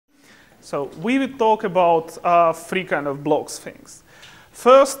So we will talk about three kind of blocks things.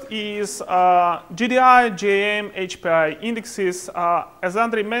 First is GDI, GAM, HPI indexes. As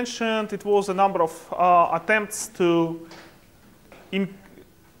Andrei mentioned, it was a number of attempts to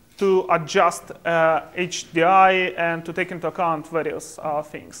adjust HDI and to take into account various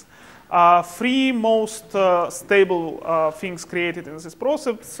things. Three most stable things created in this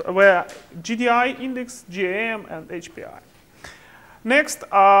process were GDI index, GAM, and HPI. Next,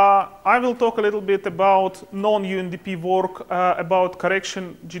 I will talk a little bit about non-UNDP work about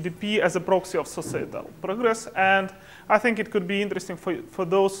correction GDP as a proxy of societal progress, and I think it could be interesting for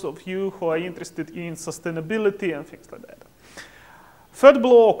those of you who are interested in sustainability and things like that. Third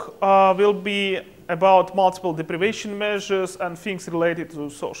block will be about multiple deprivation measures and things related to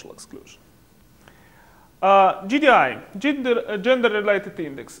social exclusion. GDI, gender-related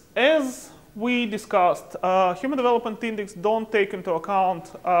index. As we discussed, Human Development Index don't take into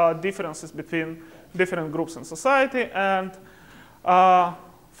account differences between different groups in society. And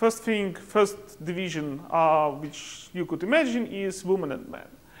first division which you could imagine is women and men.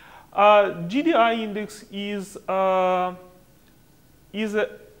 GDI index is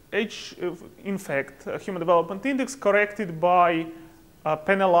in fact, a Human Development Index corrected by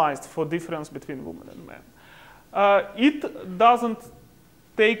penalized for difference between women and men. It doesn't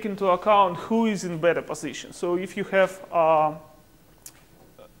take into account who is in better position. So if you have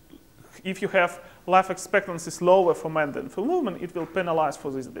life expectancies lower for men than for women, it will penalize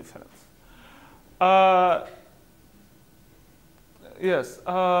for this difference. Yes.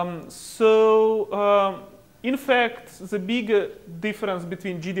 In fact, the bigger difference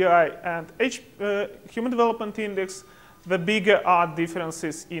between GDI and Human Development Index, the bigger are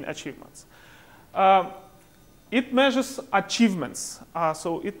differences in achievements. It measures achievements,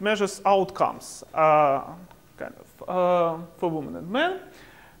 so it measures outcomes for women and men.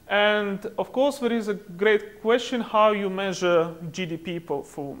 And of course, there is a great question how you measure GDP for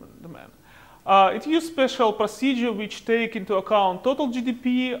women and men. It uses special procedure which take into account total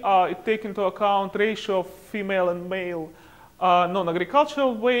GDP, it take into account ratio of female and male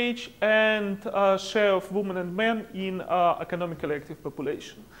non-agricultural wage, and share of women and men in economically active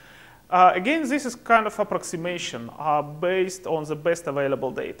population. Again, this is kind of approximation based on the best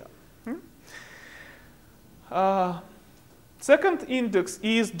available data. Second index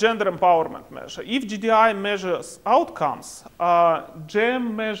is gender empowerment measure. If GDI measures outcomes,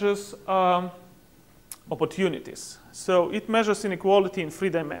 GEM measures opportunities. So it measures inequality in 3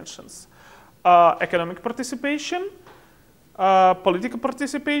 dimensions: economic participation, political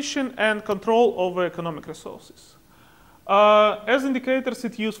participation, and control over economic resources. As indicators,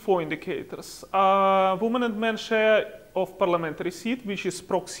 it uses 4 indicators. Women and men share of parliamentary seat, which is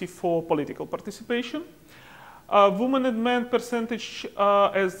proxy for political participation. Women and men percentage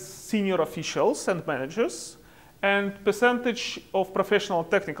as senior officials and managers, and percentage of professional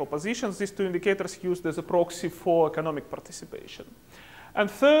technical positions. These 2 indicators used as a proxy for economic participation. And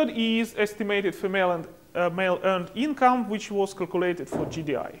third is estimated female and male earned income, which was calculated for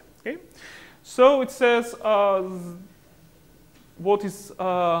GDI. Okay? So it says what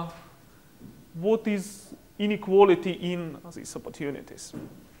is inequality in these opportunities.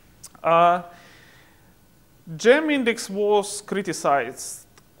 GEM index was criticized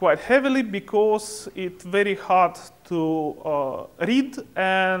quite heavily because it's very hard to read,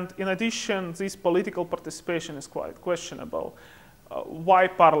 and in addition, this political participation is quite questionable. Why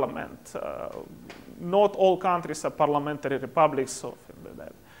parliament? Not all countries are parliamentary republics or things like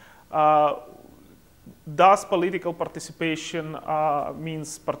that. Does political participation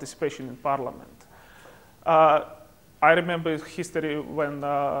means participation in parliament? I remember history when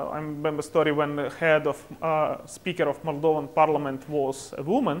I remember story when the head of speaker of Moldovan parliament was a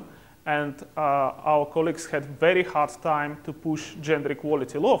woman, and our colleagues had very hard time to push gender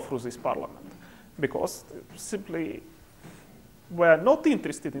equality law through this parliament because simply were not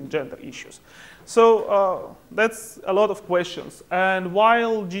interested in gender issues. So that's a lot of questions. And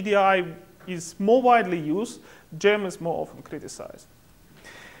while GDI is more widely used, GEM is more often criticized.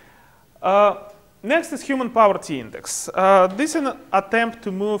 Next is Human Poverty Index. This is an attempt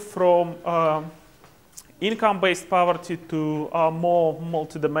to move from income-based poverty to more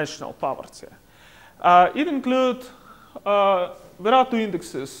multidimensional poverty. It includes, there are 2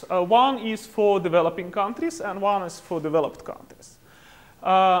 indexes. One is for developing countries and one is for developed countries.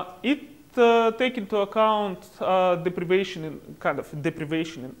 It takes into account deprivation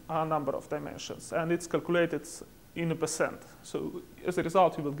in a number of dimensions, and it's calculated in a %. So as a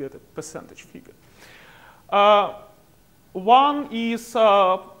result, you will get a percentage figure. One is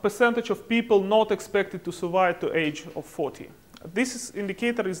percentage of people not expected to survive to age of 40. This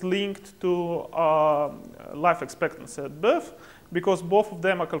indicator is linked to life expectancy at birth because both of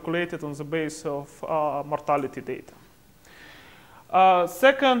them are calculated on the basis of mortality data.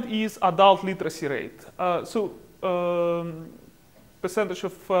 Second is adult literacy rate. Percentage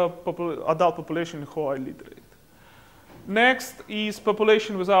of adult population who are illiterate. Next is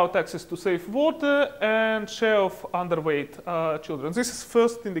population without access to safe water and share of underweight children. This is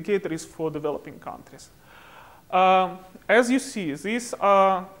first indicator is for developing countries. As you see, these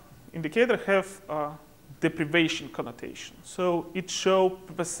indicators have deprivation connotation. So it shows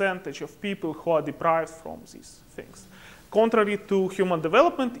percentage of people who are deprived from these things. Contrary to Human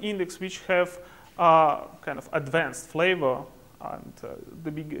Development Index, which have kind of advanced flavor and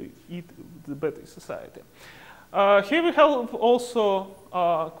the bigger eat, the better society. Here we have also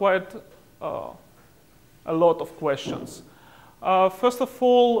quite a lot of questions. First of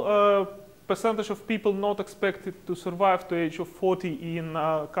all, percentage of people not expected to survive to age of 40 in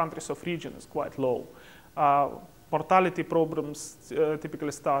countries of region is quite low. Mortality problems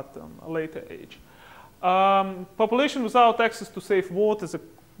typically start at a later age. Population without access to safe water is a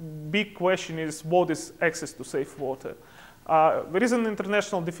big question is what is access to safe water? There is an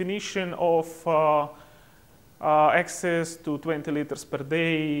international definition of access to 20 liters per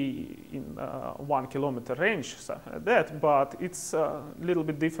day in 1 kilometer range, something like that, but it's a little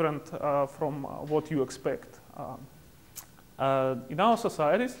bit different from what you expect in our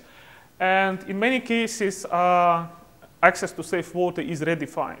societies. And in many cases, access to safe water is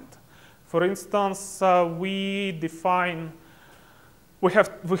redefined. For instance, we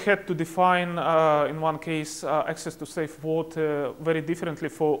had to define, in one case, access to safe water very differently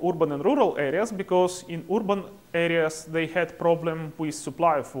for urban and rural areas, because in urban areas, they had problem with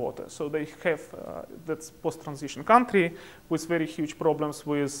supply of water. So they have, that's post-transition country with very huge problems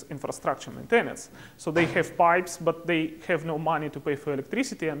with infrastructure maintenance. So they have pipes, but they have no money to pay for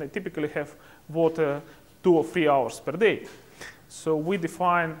electricity, and they typically have water 2 or 3 hours per day. So we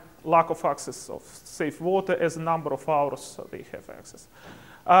define lack of access of safe water as a number of hours they have access.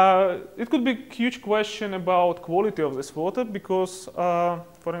 It could be a huge question about quality of this water because,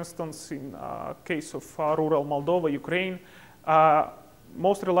 for instance, in case of rural Moldova, Ukraine,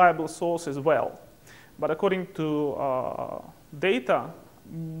 most reliable source is well. But according to data,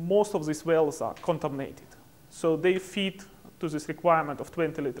 most of these wells are contaminated. So they feed to this requirement of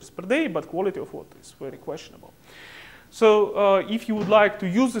 20 liters per day, but quality of water is very questionable. So if you would like to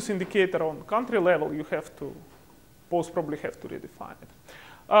use this indicator on country level, you have to, most probably have to redefine it.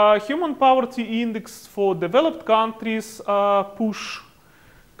 Human poverty index for developed countries push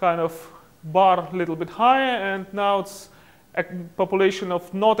kind of bar a little bit higher, and now it's a population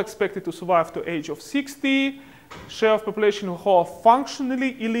of not expected to survive to age of 60, share of population who are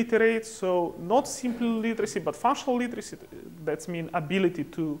functionally illiterate, so not simple literacy, but functional literacy, that means ability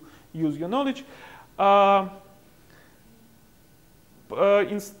to use your knowledge.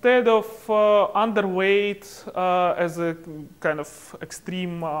 Instead of underweight as a kind of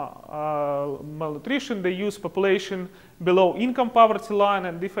extreme malnutrition, they use population below income poverty line,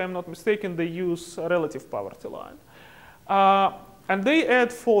 and if I'm not mistaken, they use relative poverty line. And they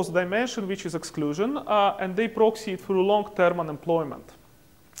add fourth dimension, which is exclusion, and they proxy it through long-term unemployment.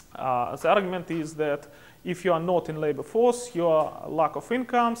 The argument is that if you are not in labor force, you are lack of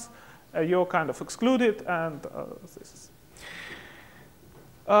incomes, you're kind of excluded, and this is.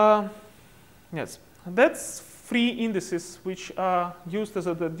 Yes, that's 3 indices which are used as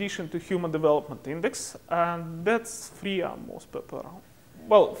an addition to Human Development Index, and that's 3 are most popular.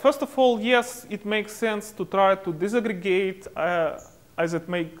 Well, first of all, yes, it makes sense to try to disaggregate, as it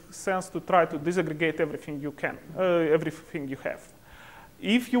makes sense to try to disaggregate everything you can, everything you have.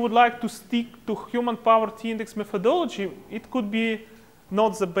 If you would like to stick to Human Poverty Index methodology, it could be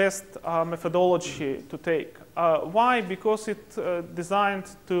not the best methodology to take. Why? Because it's designed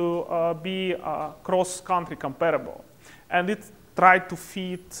to be cross-country comparable. And it tried to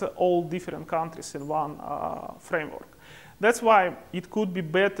fit all different countries in one framework. That's why it could be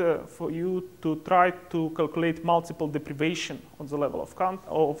better for you to try to calculate multiple deprivation on the level of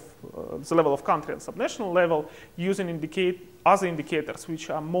country and subnational level using other indicators which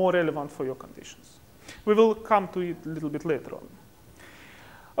are more relevant for your conditions. We will come to it a little bit later on.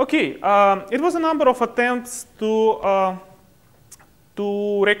 Okay, it was a number of attempts to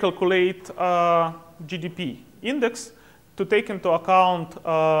recalculate GDP index to take into account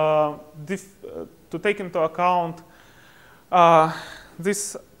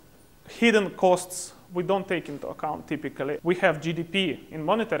these hidden costs we don't take into account typically. We have GDP in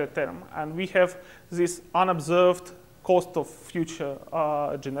monetary term, and we have this unobserved cost of future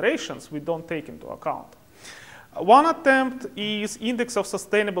generations we don't take into account. One attempt is Index of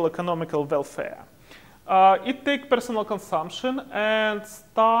Sustainable Economical Welfare. It takes personal consumption and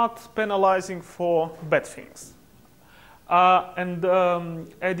starts penalizing for bad things and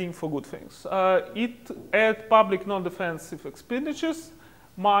adding for good things. It adds public non-defensive expenditures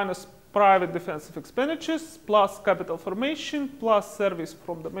minus private defensive expenditures plus capital formation plus service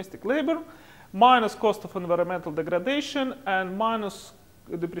from domestic labor minus cost of environmental degradation and minus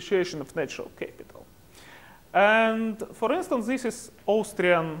depreciation of natural capital. And for instance, this is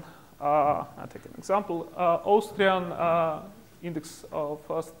Austrian, I'll take an example, Austrian index of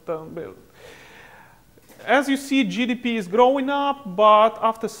sustainability. As you see, GDP is growing up, but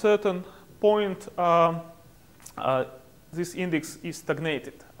after a certain point, this index is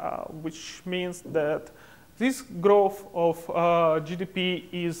stagnated, which means that this growth of GDP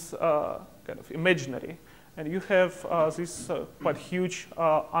is kind of imaginary, and you have this quite huge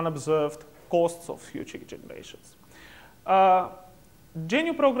unobserved costs of future generations.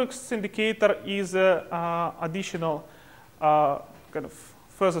 Genuine progress indicator is an additional kind of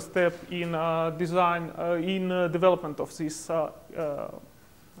further step in design, in development of this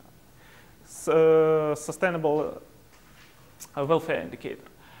sustainable welfare indicator.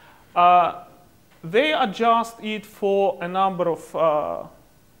 They adjust it for a number of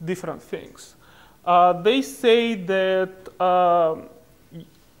different things. They say that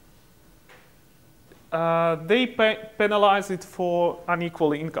they penalize it for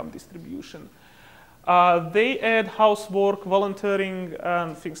unequal income distribution. They add housework, volunteering,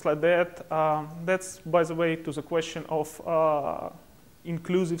 and things like that. That's, by the way, to the question of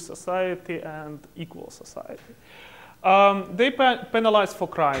inclusive society and equal society. They penalize for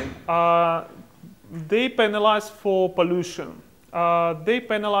crime. They penalize for pollution. They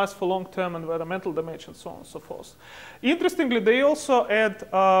penalize for long-term environmental damage and so on and so forth. Interestingly, they also add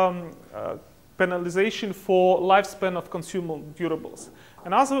penalization for lifespan of consumer durables.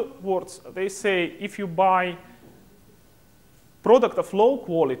 In other words, they say if you buy product of low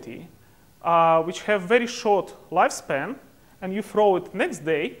quality, which have very short lifespan, and you throw it next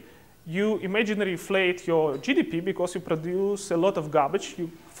day, you imaginarily inflate your GDP because you produce a lot of garbage you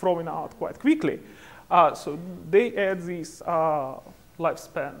throw it out quite quickly. So they add this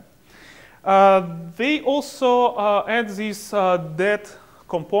lifespan. They also add this debt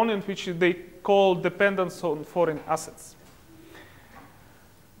component, which they call dependence on foreign assets.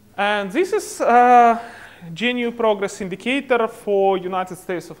 And this is a genuine progress indicator for United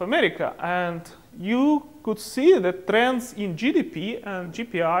States of America. And you could see that trends in GDP and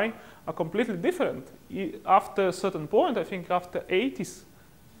GPI are completely different. After a certain point, I think after 80s,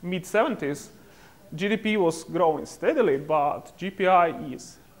 mid-70s, GDP was growing steadily, but GPI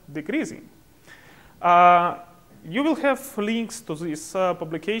is decreasing. You will have links to these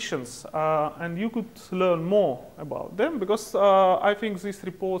publications, and you could learn more about them, because I think these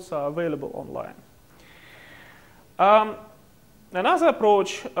reports are available online. Another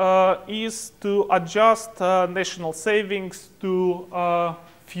approach is to adjust national savings to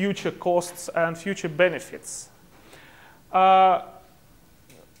future costs and future benefits.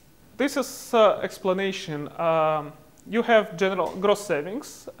 This is explanation. You have general gross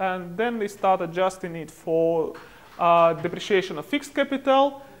savings, and then they start adjusting it for depreciation of fixed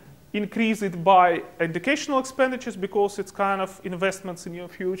capital, increase it by educational expenditures because it's kind of investments in your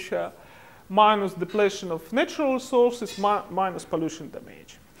future, minus depletion of natural resources, minus pollution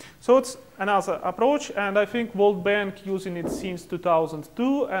damage. So it's another approach, and I think World Bank using it since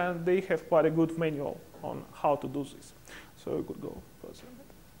 2002, and they have quite a good manual on how to do this. So we could go further.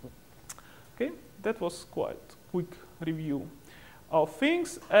 Okay, that was quite quick review of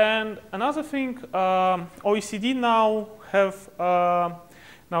things. And another thing, OECD now has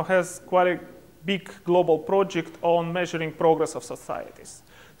quite a big global project on measuring progress of societies.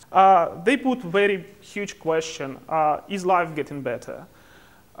 They put very huge question: is life getting better?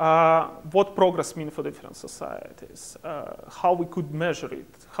 What progress mean for different societies? How we could measure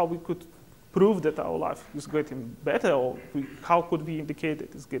it? How we could prove that our life is getting better, or how could we indicate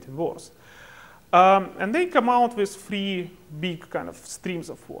that it's getting worse? And they come out with three big kind of streams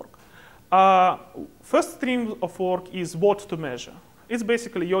of work. First stream of work is what to measure. It's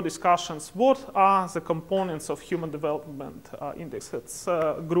basically your discussions. What are the components of Human Development Index? It's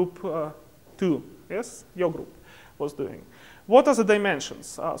group 2, yes? Your group was doing. What are the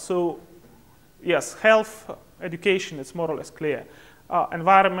dimensions? So yes, health, education, it's more or less clear.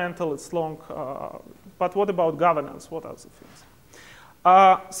 Environmental, it's long. But what about governance? What are the things?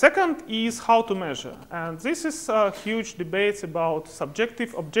 Second is how to measure. And this is huge debates about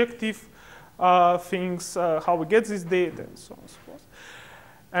subjective, objective things, how we get this data, and so on and so forth.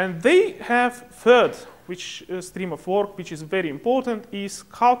 And they have third, stream of work which is very important is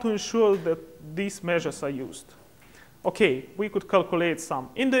how to ensure that these measures are used. Okay, we could calculate some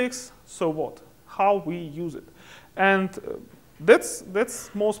index, so what? How we use it. And that's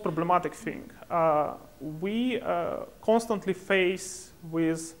most problematic thing. We constantly face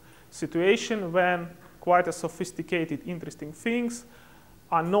with situation when quite a sophisticated, interesting things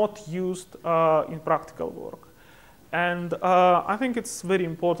are not used in practical work. And I think it's very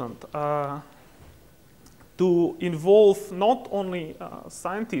important to involve not only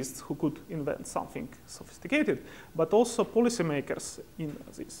scientists who could invent something sophisticated, but also policymakers in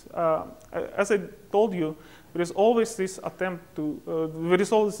this. As I told you, there is always this attempt to, there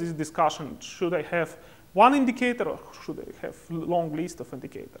is always this discussion, should I have one indicator or should I have a long list of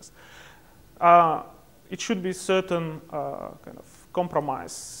indicators? It should be certain kind of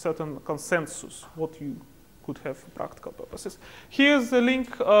compromise, certain consensus, what you could have for practical purposes. Here's a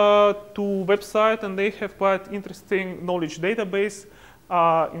link to website, and they have quite interesting knowledge database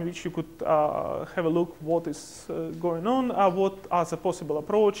in which you could have a look what is going on, what are the possible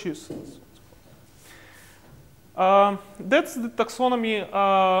approaches. That's the taxonomy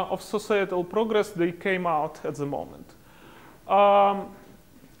of societal progress. They came out at the moment.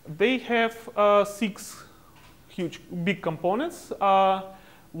 They have 6 huge, big components.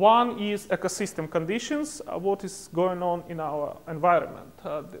 One is ecosystem conditions, what is going on in our environment.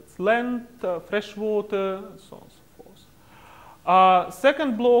 That's land, fresh water, so on and so forth.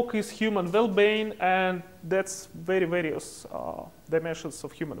 Second block is human well-being, and that's various dimensions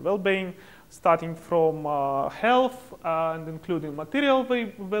of human well-being, starting from health and including material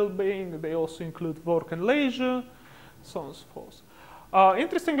well-being. They also include work and leisure, so on and so forth.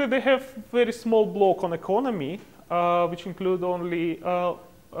 Interestingly, they have very small block on economy, which include only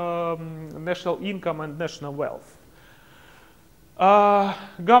national income and national wealth.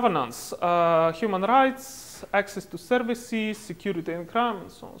 Governance, human rights, access to services, security and crime, and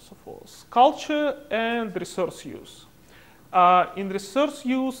so on and so forth. Culture and resource use. In resource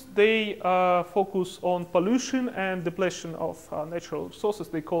use, they focus on pollution and depletion of natural resources.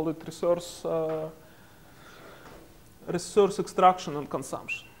 They call it resource extraction and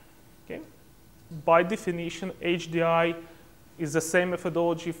consumption. Okay? By definition, HDI is the same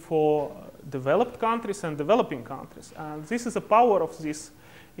methodology for developed countries and developing countries. And this is the power of this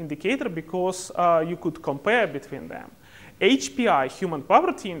indicator because you could compare between them. HPI, Human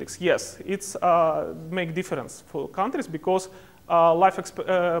Poverty Index, yes, it's make difference for countries because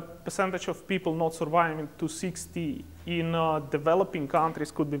percentage of people not surviving to 60 in developing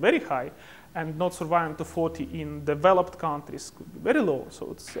countries could be very high, and not surviving to 40 in developed countries could be very low.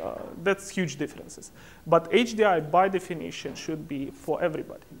 So it's, that's huge differences. But HDI, by definition, should be for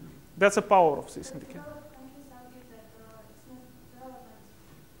everybody. That's the power of this indicator.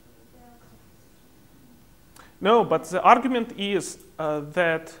 No, but the argument is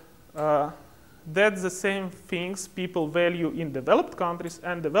that that's the same things people value in developed countries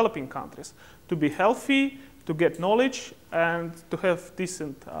and developing countries. To be healthy, to get knowledge, and to have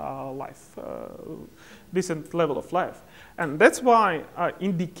decent life, decent level of life. And that's why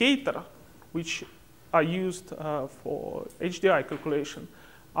indicators which are used for HDI calculation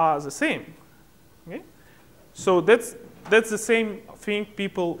are the same. Okay? So that's the same thing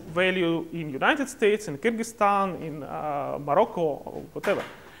people value in United States, in Kyrgyzstan, in Morocco, or whatever,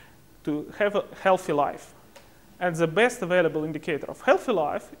 to have a healthy life. And the best available indicator of healthy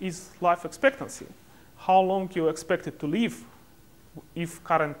life is life expectancy. How long you expected to live if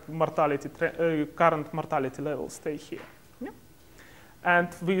current mortality levels stay here. Yeah? And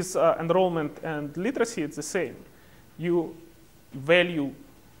with enrollment and literacy, it's the same. You value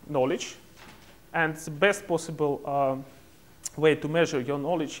knowledge, and the best possible way to measure your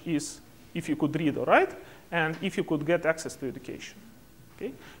knowledge is if you could read or write, and if you could get access to education.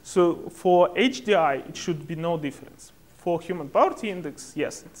 Okay? So for HDI, it should be no difference. For Human Poverty Index,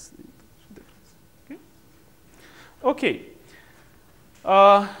 yes, it's difference. Okay? Okay.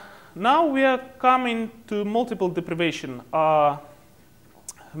 Now we are coming to multiple deprivation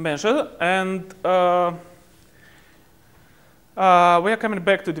measure, and we are coming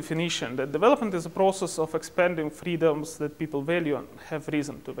back to definition that development is a process of expanding freedoms that people value and have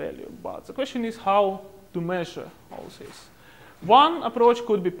reason to value. But the question is how to measure all this. One approach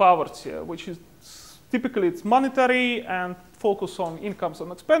could be poverty, which is typically it's monetary and focus on incomes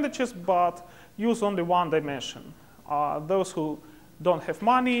and expenditures, but use only one dimension. Those who don't have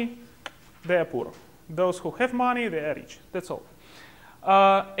money, they are poor. Those who have money, they are rich. That's all.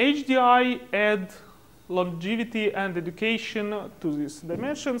 HDI add longevity and education to these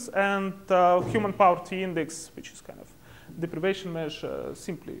dimensions, and Human Poverty Index, which is kind of deprivation measure,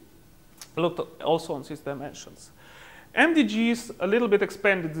 simply looked also on these dimensions. MDGs a little bit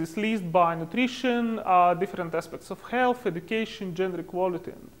expanded this list by nutrition, different aspects of health, education, gender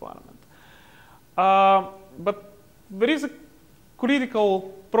equality, and environment. But there is a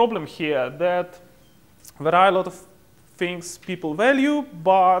critical problem here that there are a lot of things people value,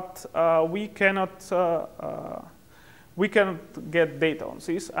 but we cannot get data on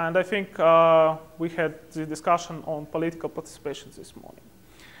this. And I think we had the discussion on political participation this morning.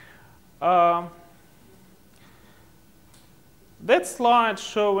 That slide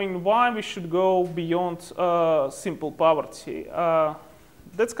showing why we should go beyond simple poverty.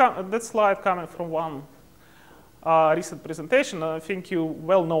 That slide coming from one recent presentation. I think you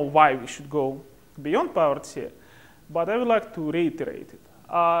well know why we should go beyond poverty, but I would like to reiterate it.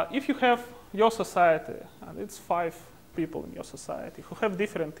 If you have your society, and it's 5 people in your society who have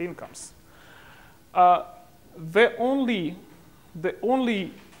different incomes, the only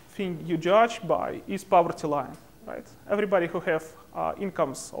thing you judge by is poverty line. Right? Everybody who have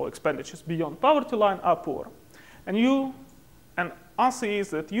incomes or expenditures beyond poverty line are poor. And answer is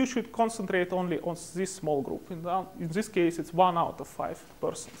that you should concentrate only on this small group. In this case, it's 1 out of 5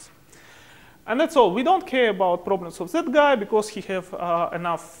 persons. And that's all. We don't care about problems of that guy because he have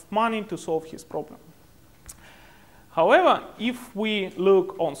enough money to solve his problem. However, if we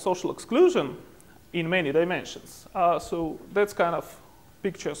look on social exclusion in many dimensions, so that's kind of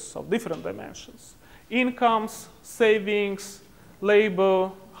pictures of different dimensions. Incomes, savings,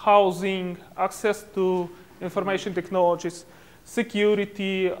 labor, housing, access to information technologies,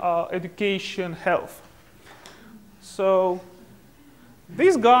 security, education, health. So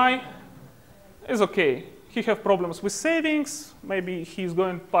this guy is okay. He has problems with savings. Maybe he's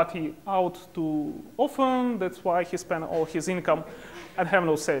going party out too often. That's why he spends all his income and have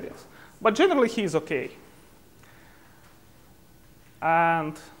no savings. But generally, he is okay.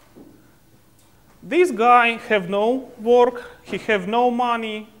 And this guy have no work, he have no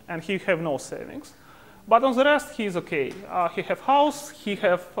money, and he have no savings. But on the rest, he is okay. He have house, he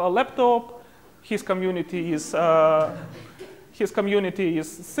have a laptop, his community is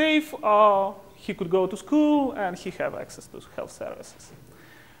safe, he could go to school, and he have access to health services.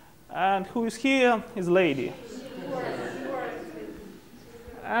 And who is here is lady.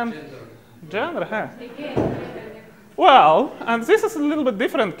 And gender, huh? Well, and this is a little bit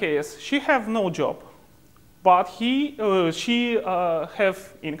different case. She have no job, but she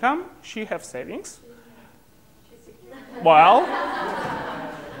have income, she have savings. Well,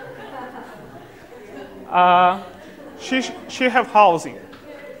 she have housing,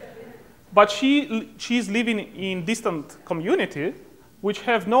 but she is living in distant community, which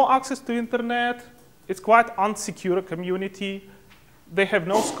have no access to internet. It's quite unsecure community. They have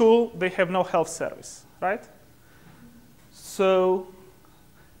no school, they have no health service, right? So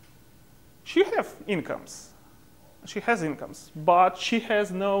she has incomes, but she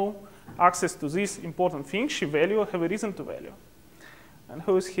has no access to this important thing she value or have a reason to value. And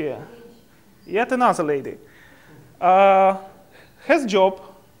who is here? Yet another lady. Has job,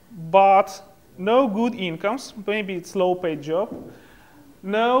 but no good incomes. Maybe it's low-paid job.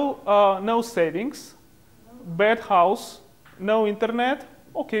 No savings, bad house, no internet,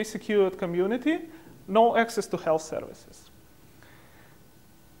 okay, secured community, no access to health services.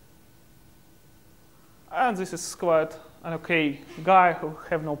 And this is quite an okay guy who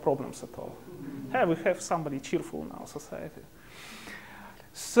have no problems at all. Yeah, we have somebody cheerful in our society.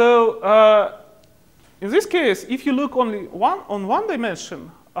 So in this case, if you look only on one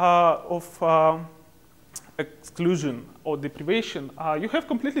dimension of exclusion or deprivation, you have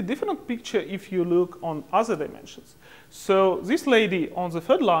completely different picture if you look on other dimensions. So this lady on the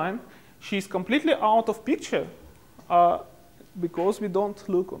third line, she's completely out of picture because we don't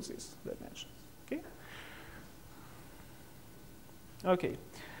look on these dimensions. Okay.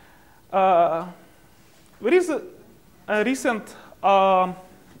 There is a recent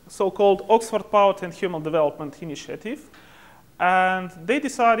so-called Oxford Poverty and Human Development Initiative, and they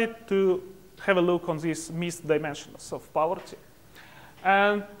decided to have a look on these missed dimensions of poverty.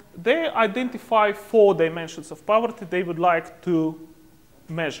 And they identify 4 dimensions of poverty they would like to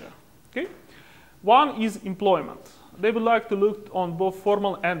measure. Okay? One is employment. They would like to look on both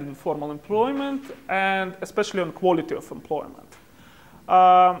formal and informal employment, and especially on quality of employment.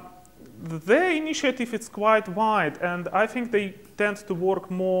 Their initiative is quite wide, and I think they tend to work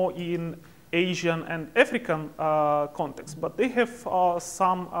more in Asian and African context, but they have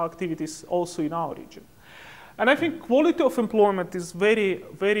some activities also in our region. And I think quality of employment is very,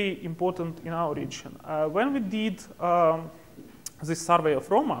 very important in our region. When we did this survey of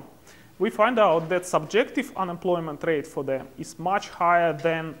Roma, we find out that subjective unemployment rate for them is much higher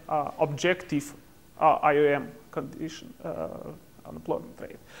than objective IOM condition unemployment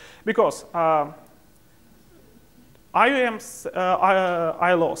rate. Because IOM's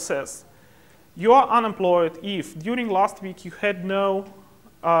ILO says you are unemployed if during last week you had no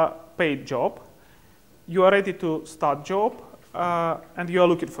paid job, you are ready to start job, and you are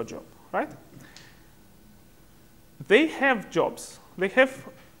looking for a job, right? They have jobs. They have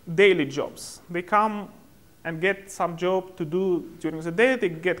daily jobs. They come and get some job to do during the day. They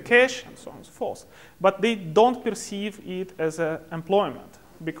get cash and so on and so forth. But they don't perceive it as employment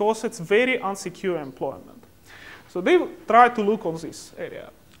because it's very unsecure employment. So they try to look on this area.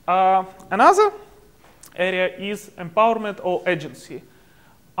 Another area is empowerment or agency.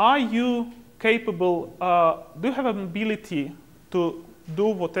 Are you capable, do you have an ability to do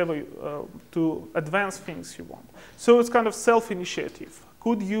whatever, to advance things you want? So it's kind of self-initiative.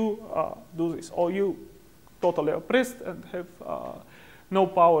 Could you do this? Or you totally oppressed and have no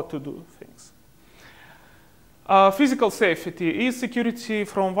power to do things? Physical safety is security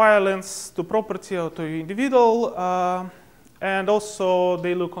from violence to property or to individual, and also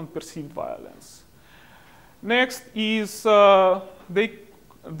they look on perceived violence. Next is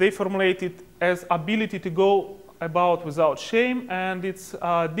they formulate it as ability to go about without shame, and it's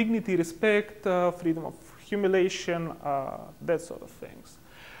dignity, respect, freedom of humiliation, that sort of things.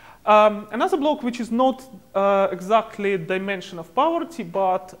 Another block, which is not exactly dimension of poverty,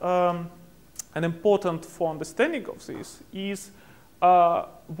 but an important for understanding of this, is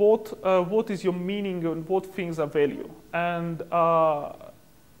what is your meaning and what things are value, and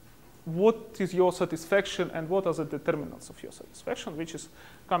what is your satisfaction and what are the determinants of your satisfaction, which is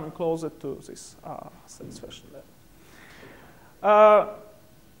coming closer to this satisfaction level.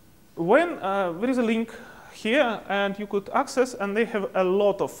 There is a link here, and you could access, and they have a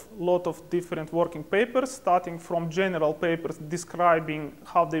lot of different working papers, starting from general papers describing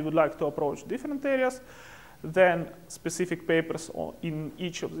how they would like to approach different areas, then specific papers in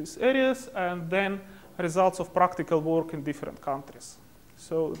each of these areas, and then results of practical work in different countries.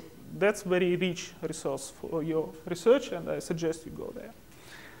 So that's very rich resource for your research, and I suggest you go there.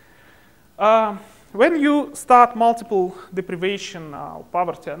 When you start multiple deprivation or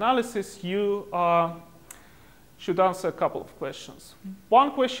poverty analysis, you should answer a couple of questions.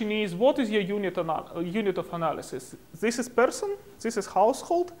 One question is, what is your unit of analysis? This is person, this is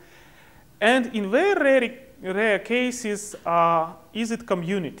household, and in very rare cases, is it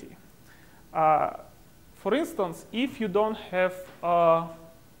community? For instance, if you don't have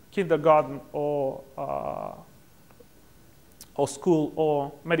kindergarten or school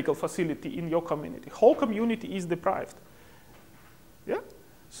or medical facility in your community, whole community is deprived. Yeah.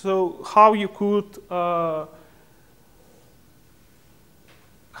 So how you could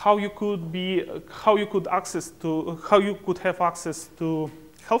have access to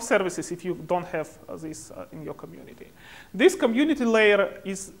health services if you don't have this in your community? This community layer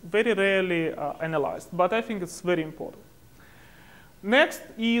is very rarely analyzed, but I think it's very important. Next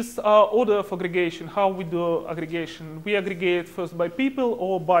is order of aggregation, how we do aggregation. We aggregate first by people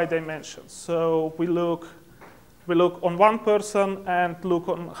or by dimensions. So we look on one person and look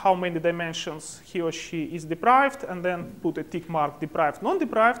on how many dimensions he or she is deprived, and then put a tick mark, deprived,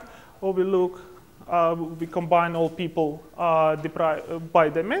 non-deprived, or we combine all people by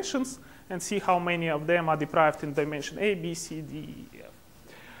dimensions and see how many of them are deprived in dimension A, B, C, D, E, F.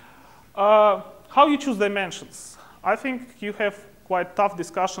 How you choose dimensions? I think you have quite tough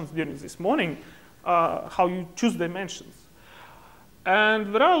discussions during this morning, how you choose dimensions.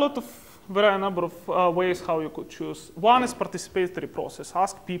 And there are a number of ways how you could choose. One is participatory process.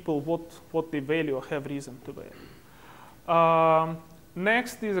 Ask people what they value or have reason to value.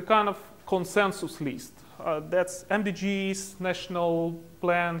 Next is a kind of consensus list. That's MDGs, national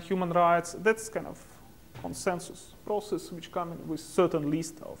plan, human rights. That's kind of consensus process which come in with certain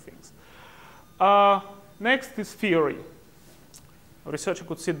list of things. Next is theory. A researcher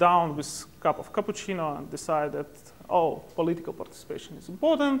could sit down with a cup of cappuccino and decide that, oh, political participation is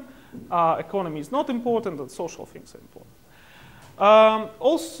important, economy is not important, and social things are important.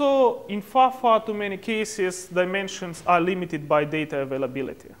 Also, in far too many cases, dimensions are limited by data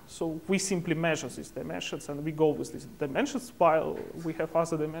availability. So we simply measure these dimensions and we go with these dimensions, while we have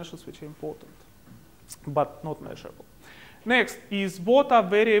other dimensions which are important, but not measurable. Next is, what are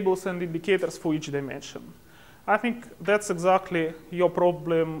variables and indicators for each dimension? I think that's exactly your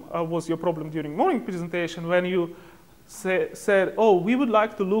problem, was your problem during morning presentation, when you said, oh, we would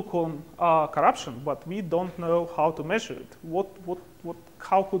like to look on corruption, but we don't know how to measure it.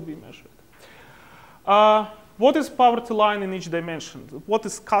 How could we measure it? what is poverty line in each dimension? What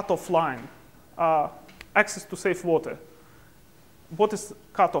is cutoff line? Access to safe water. What is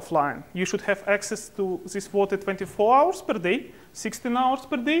cutoff line? You should have access to this water 24 hours per day, 16 hours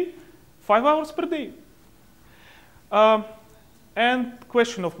per day, 5 hours per day. And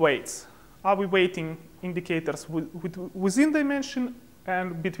question of weights. Are we weighting indicators within dimension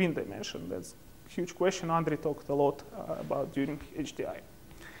and between dimension? That's a huge question Andre talked a lot about during HDI.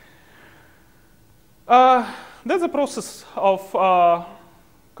 That's a process of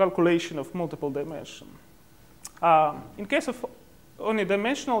calculation of multiple dimension. In case of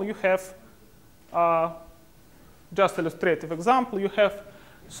unidimensional, you have, just illustrative example, you have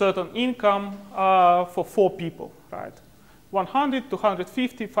certain income for 4 people, right? 100,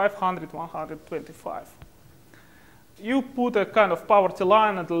 250, 500, 125. You put a kind of poverty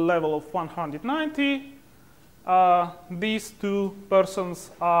line at the level of 190. These 2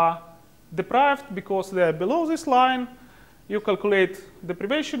 persons are deprived because they are below this line. You calculate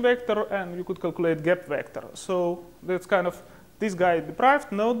deprivation vector, and you could calculate gap vector. So that's kind of this guy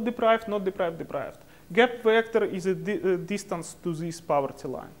deprived, not deprived, not deprived, deprived. Gap vector is a distance to this poverty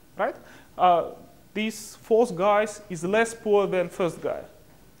line, right? These 4th guys is less poor than 1st guy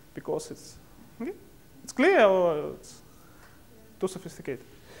because it's clear or it's too sophisticated.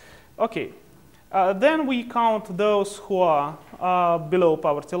 Okay, then we count those who are below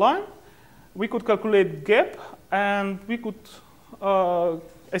poverty line. We could calculate gap, and we could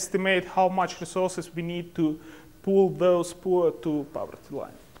estimate how much resources we need to pull those poor to poverty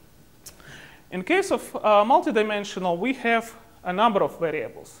line. In case of multidimensional, we have a number of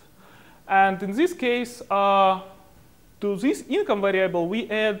variables. And in this case, to this income variable, we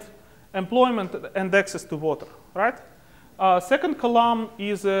add employment and access to water, right? Second column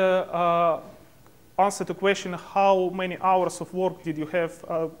is answer to question how many hours of work did you have,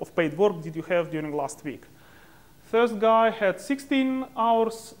 of paid work did you have during last week. First guy had 16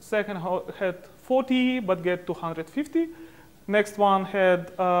 hours, second had 40 but get 250. Next one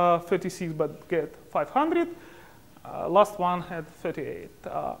had 36 but get 500. Last one had 38.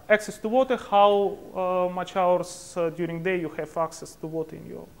 Access to water, how much hours during the day you have access to water in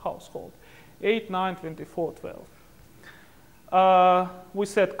your household. 8, 9, 24, 12. We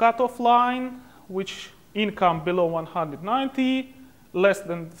set cutoff line, which income below 190, less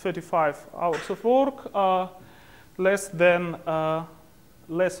than 35 hours of work, less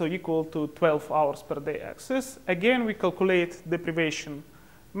or equal to 12 hours per day access. Again, we calculate deprivation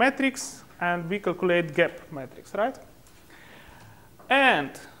metrics, and we calculate gap metrics, right?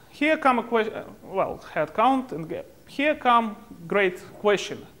 And here come a question, well, head count and gap. Here come great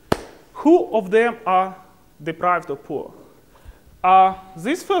question. Who of them are deprived or poor?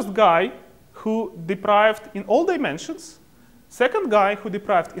 This first guy who deprived in all dimensions, second guy who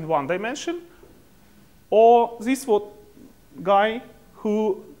deprived in 1 dimension, or this guy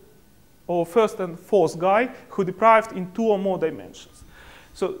who, or first and 4th guy who deprived in 2 or more dimensions.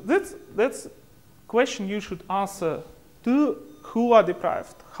 So that's question you should answer to who are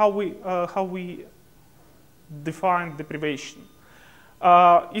deprived, how we define deprivation.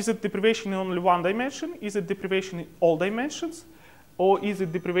 Is it deprivation in only 1 dimension? Is it deprivation in all dimensions? Or is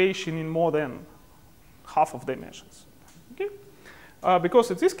it deprivation in more than half of dimensions? Okay?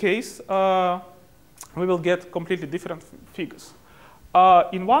 Because in this case, we will get completely different figures.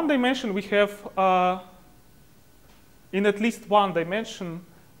 In 1 dimension, we have in at least 1 dimension,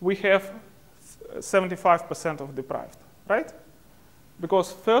 we have 75% of deprived, right?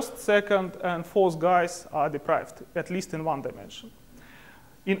 Because first, second, and 4th guys are deprived, at least in 1 dimension.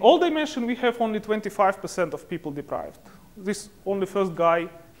 In all dimension, we have only 25% of people deprived. This only first guy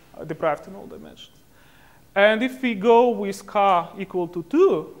deprived in all dimensions. And if we go with k equal to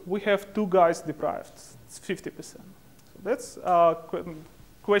 2, we have 2 guys deprived. It's 50%. So that's a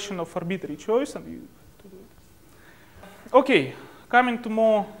question of arbitrary choice, and you have to do it. Okay, coming to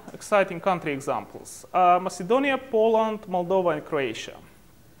more exciting country examples. Macedonia, Poland, Moldova, and Croatia.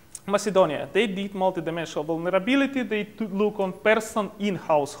 Macedonia, they did multidimensional vulnerability. They look on person in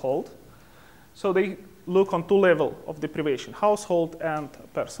household. So they look on 2 levels of deprivation, household and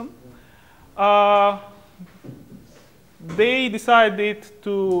person. They decided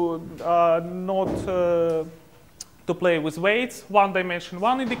to not to play with weights, 1 dimension,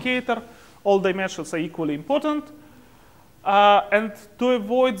 1 indicator. All dimensions are equally important. And to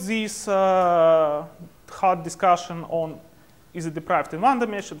avoid this hard discussion on is it deprived in 1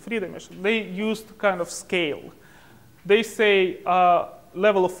 dimension, 3 dimension, they used kind of scale. They say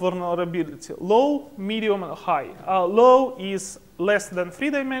level of vulnerability, low, medium, and high. Low is less than 3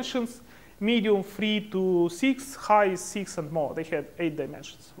 dimensions, medium 3 to 6, high is 6 and more. They had 8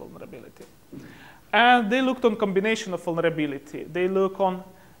 dimensions vulnerability. And they looked on combination of vulnerability. They look on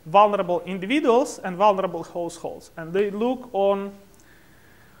vulnerable individuals and vulnerable households. And they look on,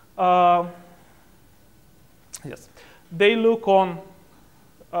 they look on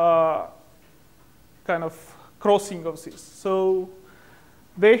kind of crossing of this. So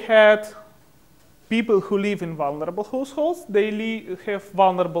they had people who live in vulnerable households, they have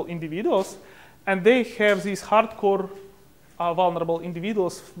vulnerable individuals, and they have these hardcore vulnerable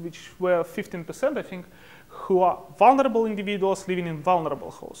individuals, which were 15%, I think, who are vulnerable individuals living in vulnerable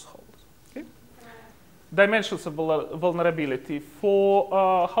households. Okay? Dimensions of vulnerability.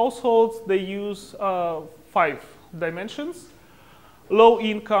 For households, they use 5 dimensions. Low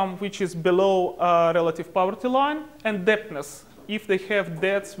income, which is below relative poverty line, and debtness, if they have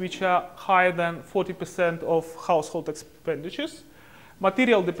debts which are higher than 40% of household expenditures.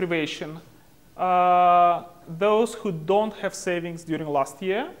 Material deprivation, those who don't have savings during last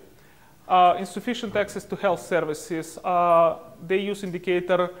year. Insufficient access to health services, they use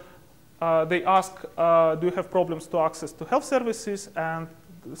indicator, they ask, do you have problems to access to health services? And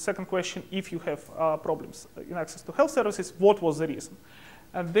the second question, if you have problems in access to health services, what was the reason?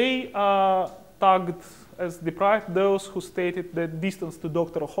 And they tagged as deprived those who stated that distance to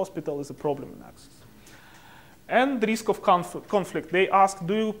doctor or hospital is a problem in access. And the risk of conflict. They asked,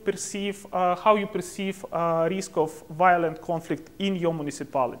 do you perceive, how you perceive risk of violent conflict in your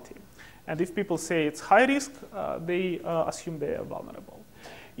municipality? And if people say it's high risk, they assume they are vulnerable.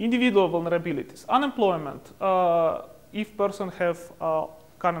 Individual vulnerabilities. Unemployment, if person have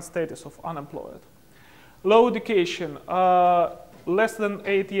current status of unemployed. Low education, less than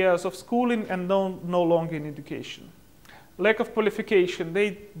 8 years of schooling and no longer in education. Lack of qualification,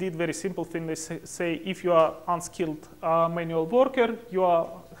 they did very simple thing. They say if you are unskilled manual worker, you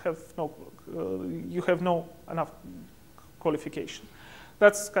have no enough qualification.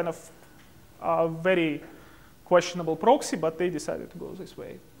 That's kind of a very questionable proxy, but they decided to go this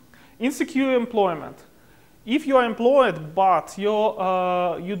way. Insecure employment. If you are employed, but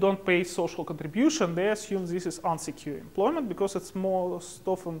you don't pay social contribution, they assume this is unsecure employment because it's most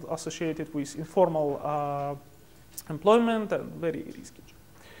often associated with informal employment and very risky.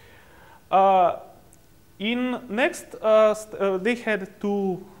 They had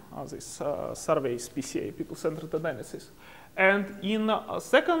 2 surveys, PCA, people-centered analysis. And in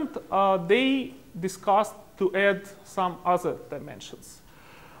second, they discussed to add some other dimensions.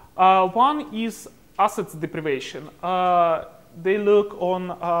 One is assets deprivation. They look on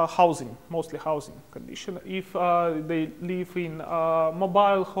housing, mostly housing condition, if they live in a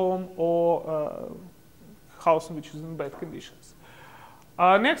mobile home or house which is in bad conditions.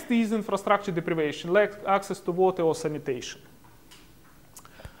 Next is infrastructure deprivation, lack access to water or sanitation.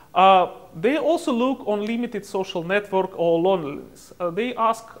 They also look on limited social network or loneliness. They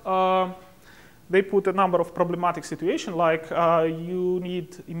ask, they put a number of problematic situations like you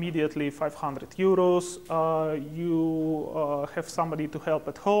need immediately 500 euros, you have somebody to help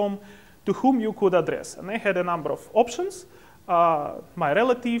at home, to whom you could address. And they had a number of options, my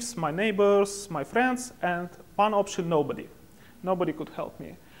relatives, my neighbors, my friends, and one option, nobody. Nobody could help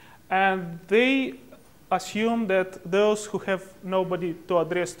me. And they assume that those who have nobody to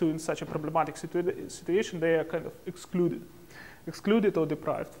address to in such a problematic situation, they are kind of excluded or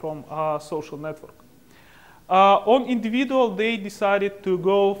deprived from a social network. On individual, they decided to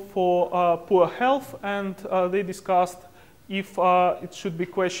go for poor health, and they discussed if it should be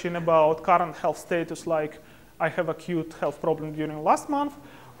question about current health status, like I have acute health problem during last month,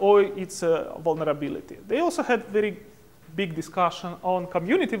 or it's a vulnerability. They also had very big discussion on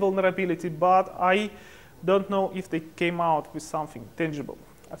community vulnerability, but I don't know if they came out with something tangible.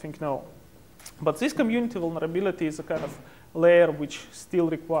 I think no. But this community vulnerability is a kind of layer which still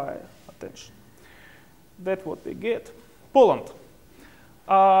require attention. That's what they get. Poland.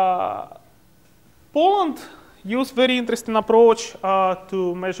 Poland used very interesting approach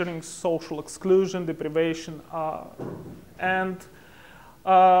to measuring social exclusion, deprivation, and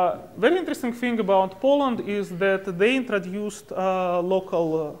very interesting thing about Poland is that they introduced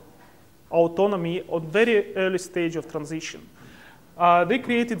local autonomy on very early stage of transition. They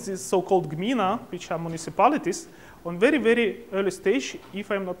created this so-called gmina, which are municipalities, on very, very early stage,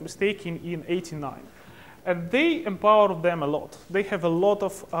 if I'm not mistaken, in '89. And they empowered them a lot. They have a lot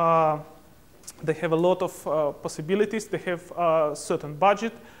of possibilities. They have a certain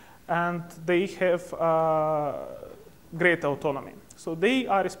budget, and they have great autonomy. So they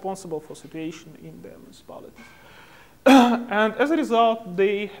are responsible for situation in their municipalities. And as a result,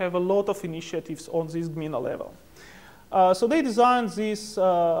 they have a lot of initiatives on this gmina level. So they designed these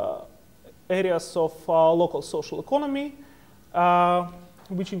areas of local social economy,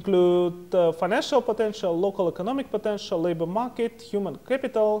 which include financial potential, local economic potential, labor market, human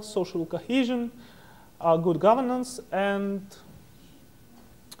capital, social cohesion, good governance, and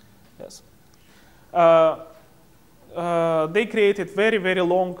yes. They created very, very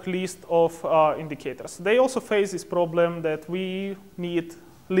long list of indicators. They also face this problem that we need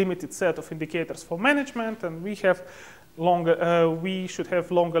limited set of indicators for management, and we have longer. We should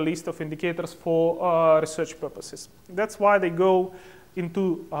have longer list of indicators for research purposes. That's why they go in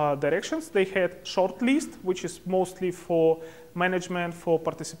two directions. They had short list, which is mostly for management, for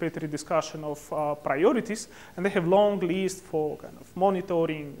participatory discussion of priorities, and they have long list for kind of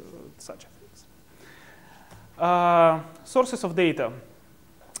monitoring, such things. Sources of data.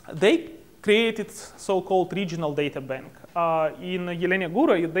 They created so-called regional data bank. In Yelenia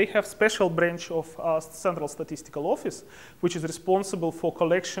Gura, they have special branch of Central Statistical Office, which is responsible for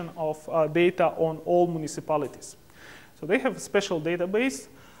collection of data on all municipalities. So they have a special database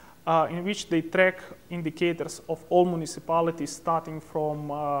in which they track indicators of all municipalities starting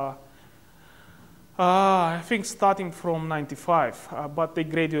from, I think starting from 95, but they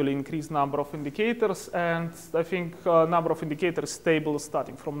gradually increase number of indicators, and I think number of indicators stable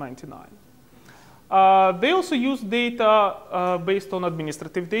starting from 99. They also use data based on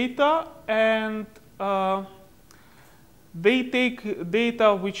administrative data, and they take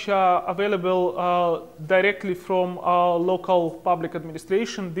data which are available directly from local public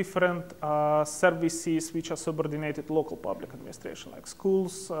administration, different services which are subordinated to local public administration, like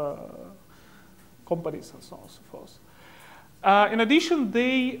schools, companies, and so on and so forth. In addition,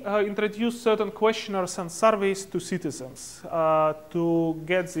 they introduce certain questionnaires and surveys to citizens to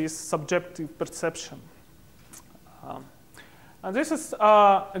get this subjective perception. And this is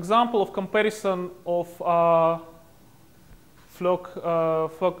an example of comparison of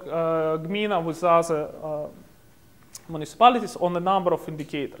Gmina with other municipalities on the number of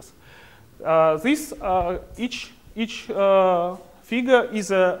indicators. Each figure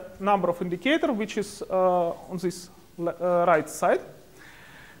is a number of indicator, which is on this right side.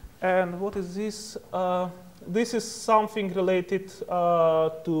 And what is this? This is something related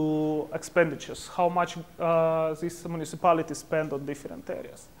to expenditures, how much this municipality spend on different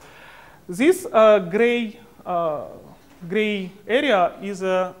areas. This gray area is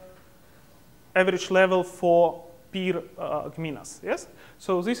a average level for peer gminas, yes?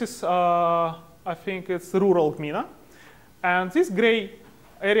 So this is, I think it's rural gmina. And this gray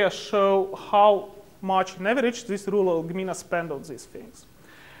area show how much on average this rural gmina spend on these things.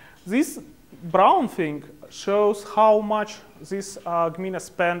 This brown thing shows how much this gmina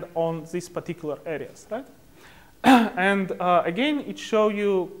spend on these particular areas, right? And again, it shows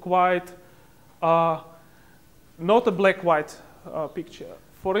you quite not a black-white picture.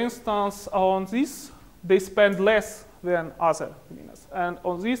 For instance, on this, they spend less than other gminas, and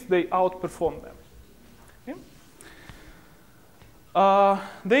on this, they outperform them. Okay?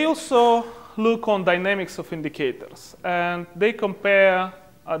 They also look on dynamics of indicators, and they compare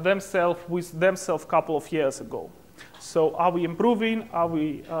themselves with themselves a couple of years ago. So are we improving? Are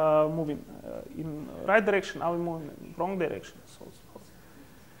we moving in the right direction? Are we moving in the wrong direction? So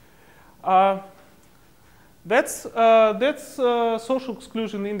that's social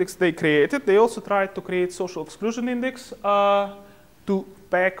exclusion index they created. They also tried to create social exclusion index to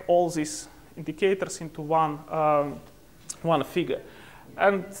pack all these indicators into one figure.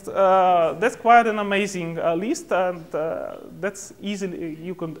 And that's quite an amazing list, and that's easily,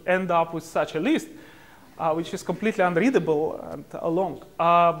 you could end up with such a list, which is completely unreadable and long.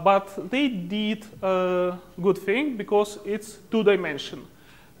 But they did a good thing because it's two-dimensional.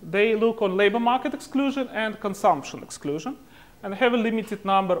 They look on labor market exclusion and consumption exclusion, and have a limited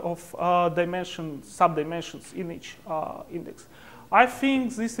number of dimensions, sub-dimensions in each index. I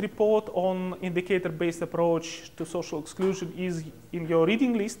think this report on indicator-based approach to social exclusion is in your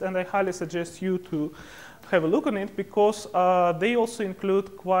reading list, and I highly suggest you to have a look on it, because they also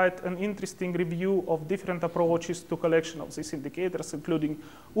include quite an interesting review of different approaches to collection of these indicators, including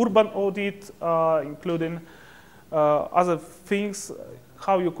urban audit, including other things,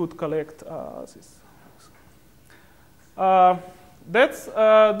 how you could collect this.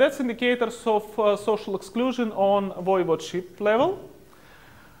 That's indicators of social exclusion on voivodeship level.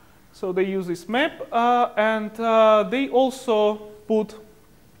 So they use this map, and they also put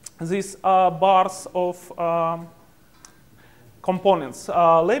these bars of components,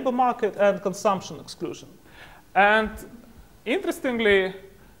 labor market and consumption exclusion. And interestingly,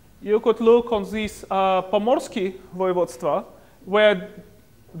 you could look on this Pomorsky voivodstva, where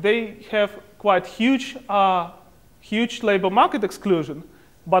they have quite huge labor market exclusion,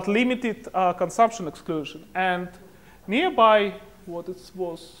 but limited consumption exclusion. And nearby what it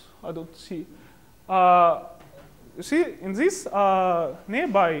was. I don't see. You see, in this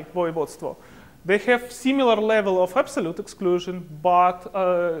nearby voivodstvo, they have similar level of absolute exclusion, but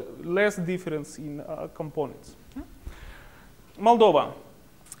less difference in components. Moldova,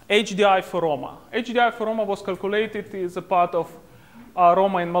 HDI for Roma. HDI for Roma was calculated as a part of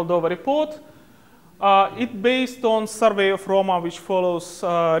Roma in Moldova report. It's based on survey of Roma, which follows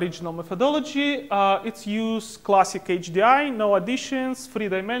regional methodology. It's used classic HDI, no additions, 3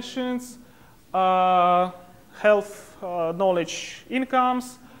 dimensions, health, knowledge,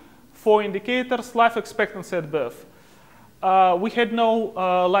 incomes, 4 indicators, life expectancy at birth. We had no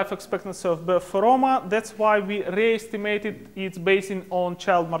life expectancy of birth for Roma. That's why we re-estimated it's based on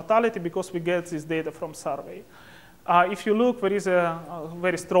child mortality, because we get this data from survey. If you look, there is a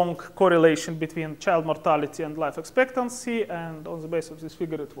very strong correlation between child mortality and life expectancy, and on the basis of this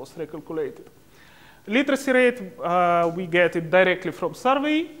figure, it was recalculated. Literacy rate, we get it directly from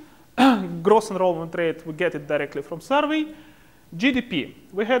survey. Gross enrollment rate, we get it directly from survey. GDP,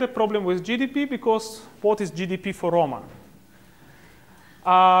 we had a problem with GDP because what is GDP for Roma?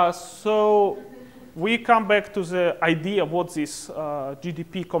 So we come back to the idea what this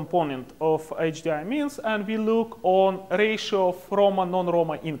GDP component of HDI means, and we look on ratio of Roma,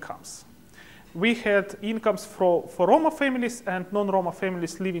 non-Roma incomes. We had incomes for Roma families and non-Roma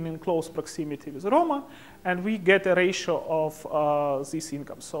families living in close proximity with Roma, and we get a ratio of this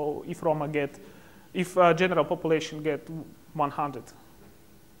income. So if general population get 100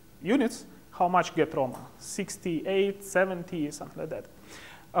 units, how much get Roma? 68, 70, something like that.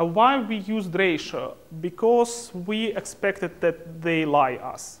 Why we used ratio? Because we expected that they lie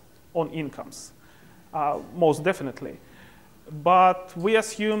us on incomes, most definitely. But we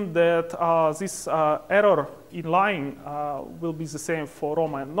assume that this error in lying will be the same for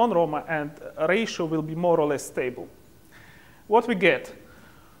Roma and non-Roma, and ratio will be more or less stable. What we get?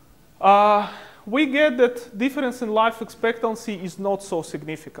 We get that difference in life expectancy is not so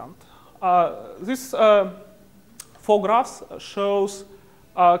significant. This 4 graphs shows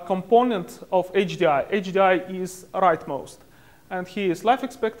component of HDI. HDI is rightmost. And here is life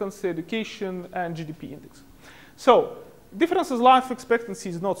expectancy, education, and GDP index. So difference in life expectancy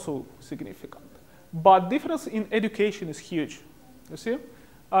is not so significant. But difference in education is huge. You see?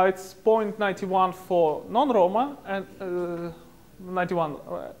 It's 0.91 for non-Roma and 91,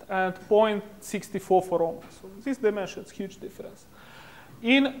 right, and 0.64 for Roma. So this dimension is huge difference.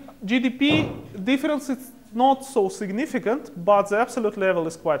 In GDP, difference is not so significant, but the absolute level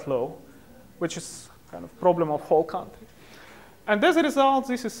is quite low, which is kind of problem of whole country. And as a result,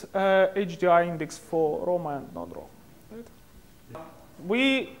 this is HDI index for Roma and non-Roma. Right?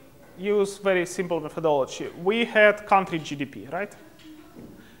 We use very simple methodology. We had country GDP, right?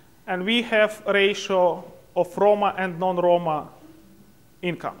 And we have a ratio of Roma and non-Roma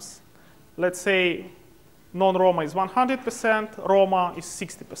incomes. Let's say non-Roma is 100%, Roma is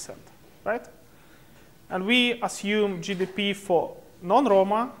 60%, right? And we assume GDP for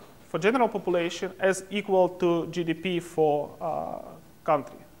non-Roma, for general population, as equal to GDP for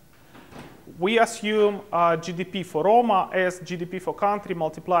country. We assume GDP for Roma as GDP for country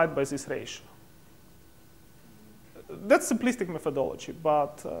multiplied by this ratio. That's simplistic methodology,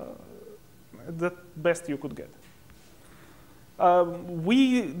 but the best you could get.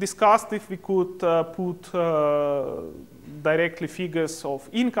 We discussed if we could put directly figures of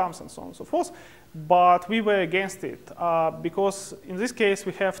incomes and so on and so forth, but we were against it because in this case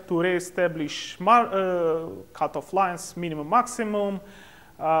we have to re-establish cutoff lines, minimum, maximum.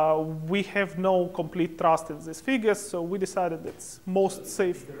 We have no complete trust in these figures, so we decided it's most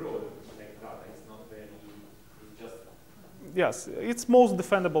safe. Yes, it's most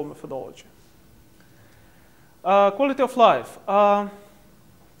defendable methodology. Quality of life.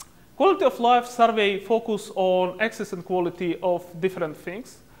 Quality of life survey focus on access and quality of different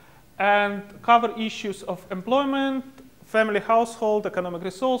things and cover issues of employment, family, household, economic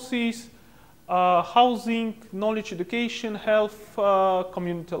resources, housing, knowledge, education, health,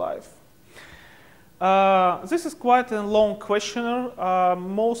 community life. This is quite a long questionnaire,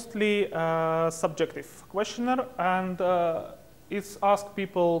 mostly subjective questionnaire, and it's asked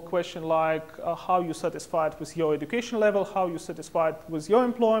people questions like how you satisfied with your education level, how you satisfied with your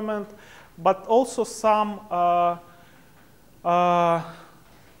employment, but also some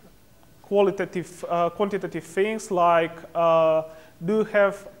quantitative things like do you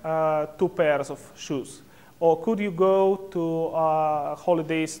have 2 pairs of shoes? Or could you go to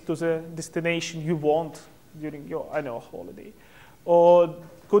holidays to the destination you want during your annual holiday? Or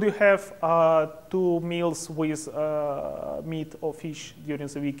could you have 2 meals with meat or fish during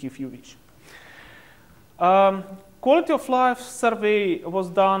the week if you wish? quality of life survey was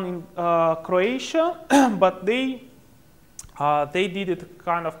done in Croatia, but they did it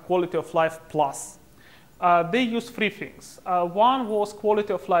kind of quality of life plus. They used three things. One was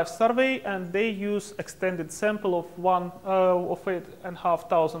quality of life survey, and they used extended sample of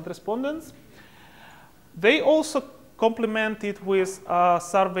 8,500 respondents. They also complemented with a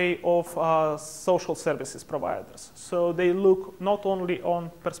survey of social services providers. So they look not only on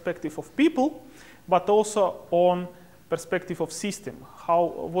perspective of people, but also on perspective of system,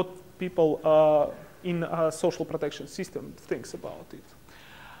 what people in a social protection system thinks about it.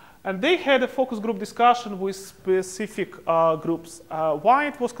 And they had a focus group discussion with specific groups. Why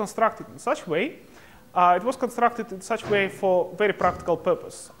it was constructed in such way? It was constructed in such way for very practical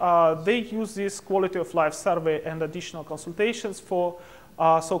purpose. They use this quality of life survey and additional consultations for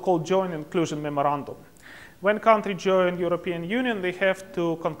so-called joint inclusion memorandum. When country join European Union, they have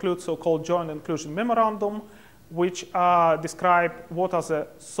to conclude so-called joint inclusion memorandum, which describe what are the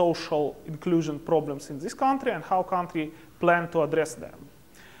social inclusion problems in this country and how country plan to address them.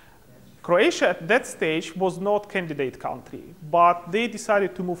 Croatia at that stage was not candidate country, but they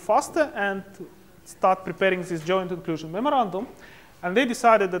decided to move faster and start preparing this joint inclusion memorandum, and they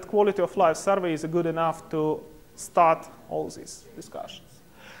decided that quality of life survey is good enough to start all these discussions.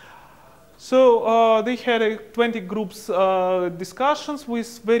 So they had 20 groups discussions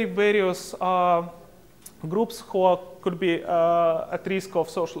with very various groups who could be at risk of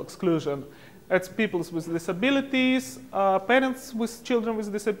social exclusion. It's people with disabilities, parents with children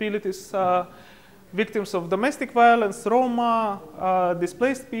with disabilities, victims of domestic violence, Roma,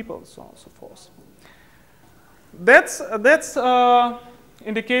 displaced people, and so on and so forth. That's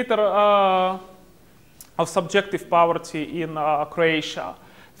indicator of subjective poverty in Croatia.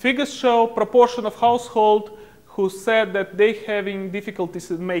 Figures show proportion of household who said that they having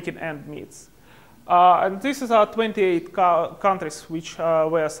difficulties in making end meets. And this is 28 countries which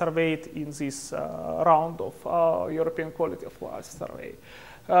were surveyed in this round of European Quality of Life survey.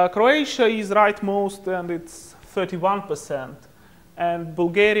 Croatia is rightmost, and it's 31%. And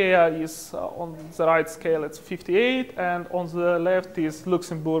Bulgaria is on the right scale, it's 58, and on the left is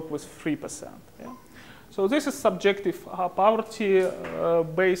Luxembourg with 3%. Yeah? So this is subjective poverty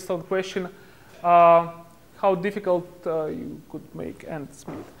based on question how difficult you could make ends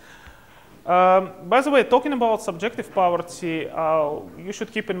meet. By the way, talking about subjective poverty, you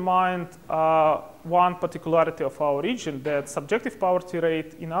should keep in mind one particularity of our region, that subjective poverty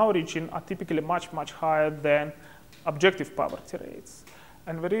rate in our region are typically much, much higher than objective poverty rates.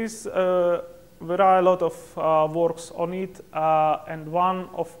 And there are a lot of works on it, and one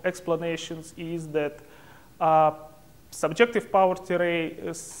of explanations is that subjective poverty,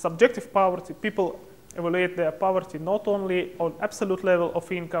 people evaluate their poverty not only on absolute level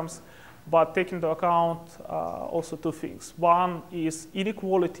of incomes, but take into account also two things. One is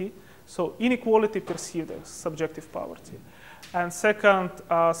inequality, so inequality perceived as subjective poverty. And second,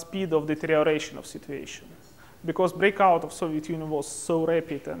 speed of deterioration of situation. Because breakout of Soviet Union was so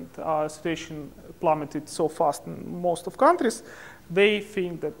rapid and situation plummeted so fast in most of countries, they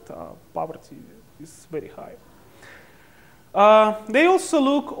think that poverty is very high. They also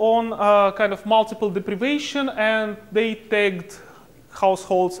look on kind of multiple deprivation, and they tagged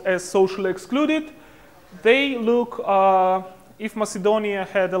households as socially excluded. They look, if Macedonia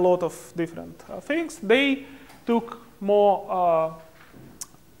had a lot of different things, they took more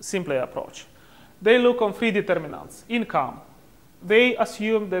simpler approach. They look on three determinants. Income. They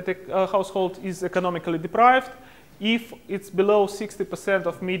assume that a household is economically deprived if it's below 60%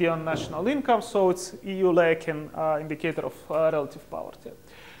 of median national income, so it's EU-like indicator of relative poverty.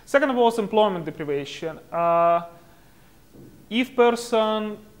 Second was employment deprivation. If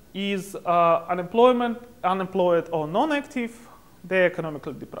person is unemployed or non-active, they're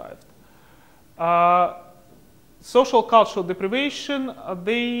economically deprived. Social cultural deprivation,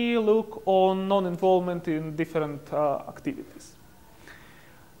 they look on non-involvement in different activities.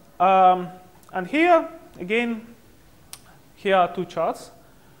 And here, again, here are two charts.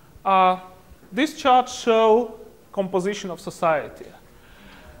 These charts show composition of society.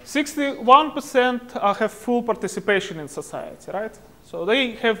 61% have full participation in society, right? So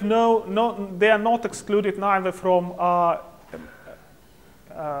they have they are not excluded neither from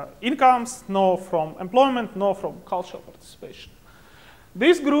incomes, nor from employment, nor from cultural participation.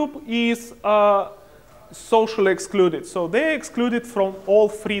 This group is socially excluded, so they're excluded from all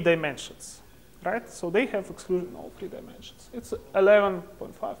three dimensions, right? So they have excluded in all three dimensions. It's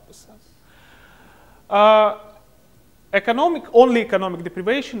 11.5%. Only economic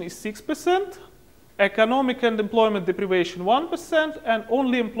deprivation is 6%. Economic and employment deprivation 1%, and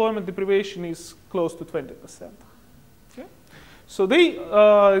only employment deprivation is close to 20%. So they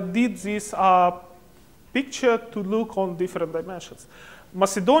did this picture to look on different dimensions.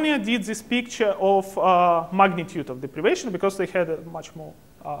 Macedonia did this picture of magnitude of deprivation because they had a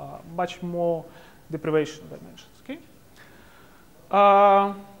much more deprivation dimensions. Okay.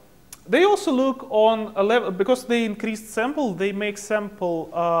 They also look on a level, because they increased sample, they make sample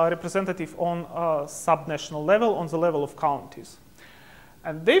representative on a subnational level, on the level of counties.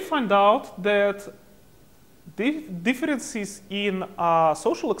 And they find out that the differences in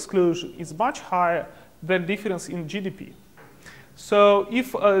social exclusion is much higher than difference in GDP. So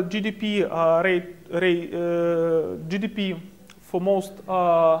if GDP GDP for most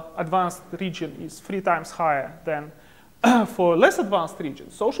advanced region is 3 times higher than for less advanced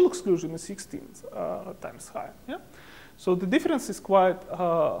regions, social exclusion is 16 times higher. Yeah? So the difference is quite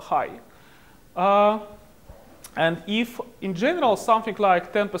high. And if, in general, something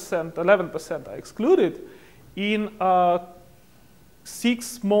like 10%, 11% are excluded, in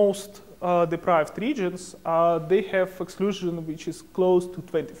 6 most deprived regions, they have exclusion which is close to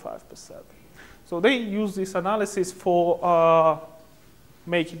 25%. So they use this analysis for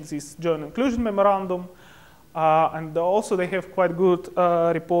making this joint inclusion memorandum. And also they have quite good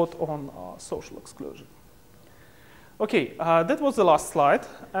report on social exclusion. Okay, that was the last slide.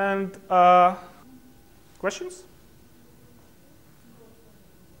 And questions?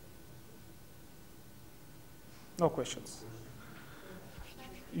 No questions.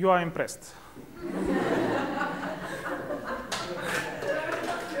 You are impressed.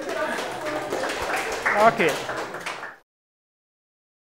 Okay.